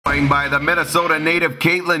By the Minnesota native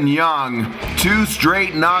Caitlin Young, 2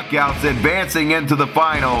 straight knockouts, advancing into the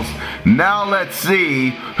finals. Now let's see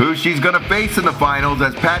who she's going to face in the finals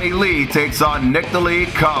as Patti Lee takes on Nicdali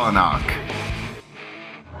Calanoc.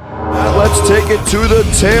 Let's take it to the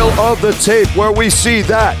tail of the tape where we see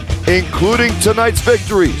that, including tonight's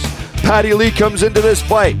victories. Patti Lee comes into this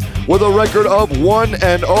fight with a record of 1-0.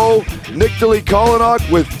 Nicdali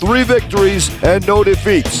Calanoc with 3 victories and no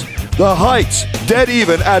defeats. The heights dead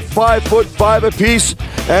even at 5'5" apiece,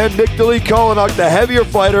 and Nicdali Calanoc, the heavier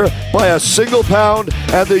fighter, by a single pound,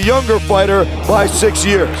 and the younger fighter by 6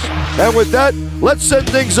 years. And with that, let's send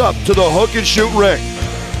things up to the hook and shoot ring.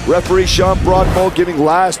 Referee Sean Brockmo giving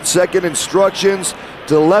last-second instructions.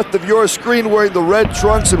 To the left of your screen, wearing the red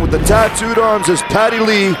trunks and with the tattooed arms, is Patti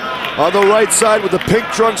Lee. On the right side with the pink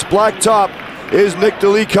trunks, black top, is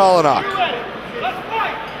Nicdali Calanoc.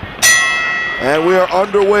 And we are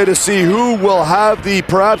underway to see who will have the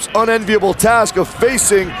perhaps unenviable task of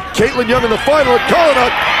facing Caitlin Young in the final. And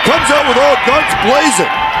Calanoc comes out with all guns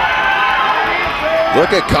blazing.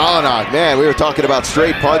 Look at Calanoc, man, we were talking about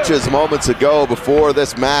straight punches moments ago before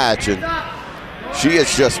this match, and she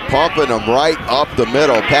is just pumping them right up the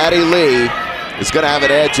middle. Patti Lee is going to have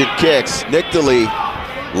an edge in kicks. Nicdali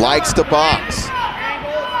likes to box.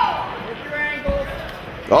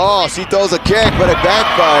 Oh, she throws a kick, but it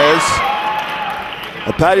backfires.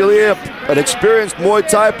 Patti Lee, an experienced Muay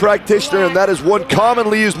Thai practitioner, and that is one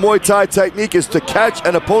commonly used Muay Thai technique, is to catch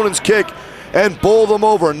an opponent's kick and bowl them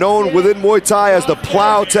over, known within Muay Thai as the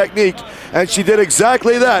plow technique. And she did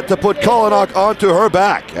exactly that to put Calanoc onto her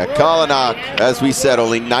back. Yeah, Calanoc, as we said,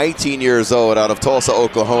 only 19 years old, out of Tulsa,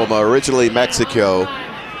 Oklahoma, originally Mexico,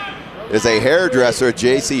 is a hairdresser at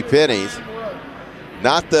J.C. Penney's.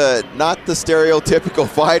 Not the stereotypical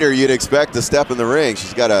fighter you'd expect to step in the ring.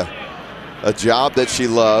 She's got a job that she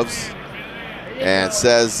loves, and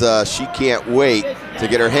says she can't wait to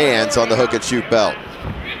get her hands on the hook and shoot belt.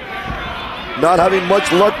 Not having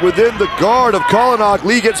much luck within the guard of Calanoc,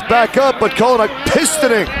 Lee gets back up, but Calanoc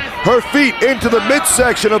pistoning her feet into the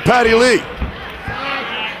midsection of Patti Lee.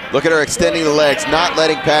 Look at her extending the legs, not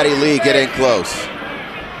letting Patti Lee get in close.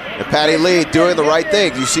 And Patti Lee doing the right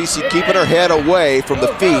thing. You see she's keeping her head away from the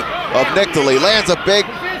feet of Nicdali. Lands a big,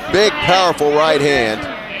 powerful right hand.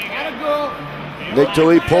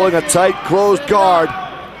 Nicdali pulling a tight, closed guard,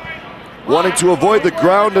 wanting to avoid the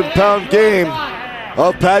ground and pound game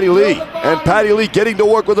of Patti Lee. And Patti Lee getting to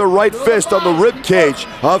work with her right fist on the rib cage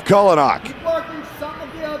of Calanoc.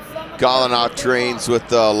 Calanoc trains with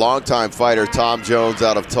the longtime fighter Tom Jones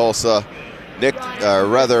out of Tulsa.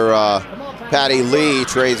 Patti Lee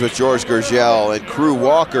trains with George Gurgel and Crew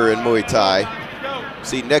Walker in Muay Thai.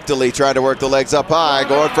 See Nicdali trying to work the legs up high,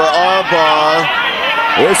 going for arm bar.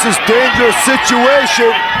 This is dangerous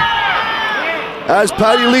situation as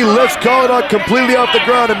Patti Lee lifts Calanoc completely off the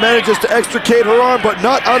ground and manages to extricate her arm, but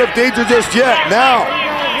not out of danger just yet. Now,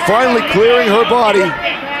 finally clearing her body.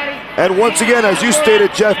 And once again, as you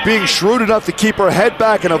stated, Jeff, being shrewd enough to keep her head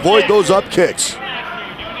back and avoid those up kicks.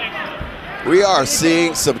 We are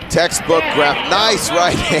seeing some textbook graph. Nice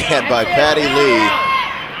right hand by Patti Lee.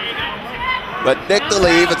 But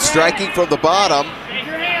Nicdali even striking from the bottom.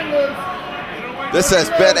 This has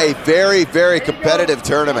been a very, very competitive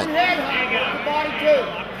tournament.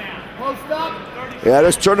 Yeah,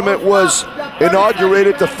 this tournament was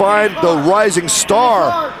inaugurated to find the rising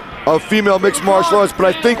star of female mixed martial arts, but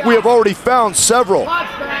I think we have already found several.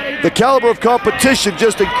 The caliber of competition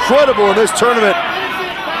just incredible in this tournament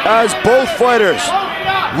as both fighters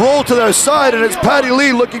roll to their side, and it's Patti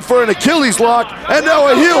Lee looking for an Achilles lock, and now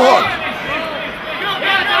a heel hook.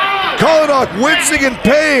 Calanoc wincing in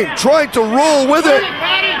pain, trying to roll with it.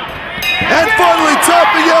 And finally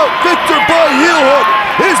tapping out, victor by heel hook,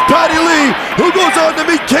 is Patti Lee, who goes on to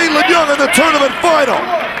meet Caitlin Young in the tournament final.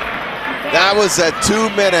 That was at 2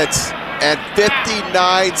 minutes and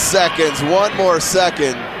 59 seconds. One more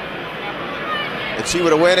second, and she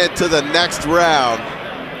would have went into the next round.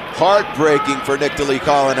 Heartbreaking for Nicdali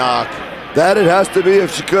Calanoc. That it has to be.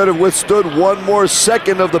 If she could have withstood one more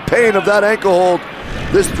second of the pain of that ankle hold,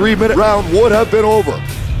 this 3-minute round would have been over.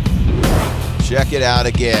 Check it out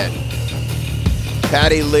again.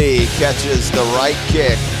 Patti Lee catches the right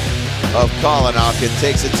kick of Calanoc and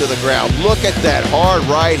takes it to the ground. Look at that hard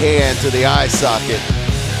right hand to the eye socket.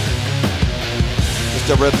 Just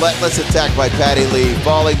a relentless attack by Patti Lee,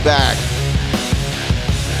 falling back.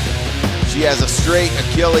 She has a straight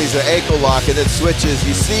Achilles, an ankle lock, and then switches.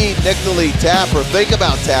 You see Nicdali tap or think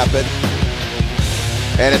about tapping.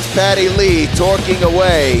 And it's Patti Lee torquing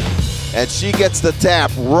away, and she gets the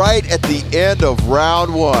tap right at the end of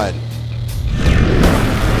round 1.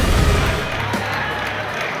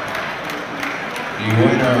 The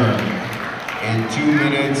winner in 2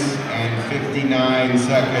 minutes and 59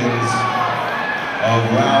 seconds of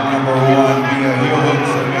round number 1 via heel hook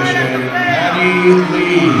submission, Patti.